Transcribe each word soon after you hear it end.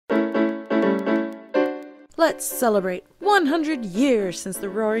Let's celebrate 100 years since the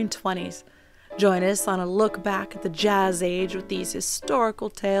Roaring Twenties. Join us on a look back at the Jazz Age with these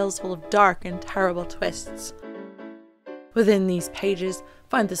historical tales full of dark and terrible twists. Within these pages,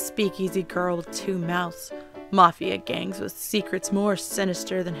 find the speakeasy girl with two mouths, mafia gangs with secrets more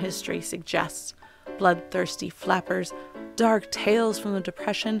sinister than history suggests, bloodthirsty flappers, dark tales from the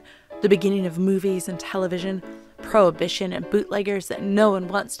Depression, the beginning of movies and television, prohibition and bootleggers that no one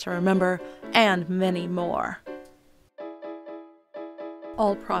wants to remember, and many more.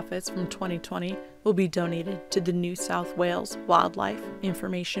 All profits from 2020 will be donated to the New South Wales Wildlife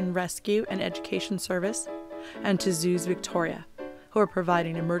Information Rescue and Education Service and to Zoos Victoria, who are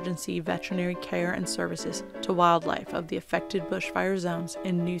providing emergency veterinary care and services to wildlife of the affected bushfire zones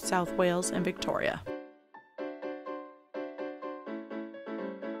in New South Wales and Victoria.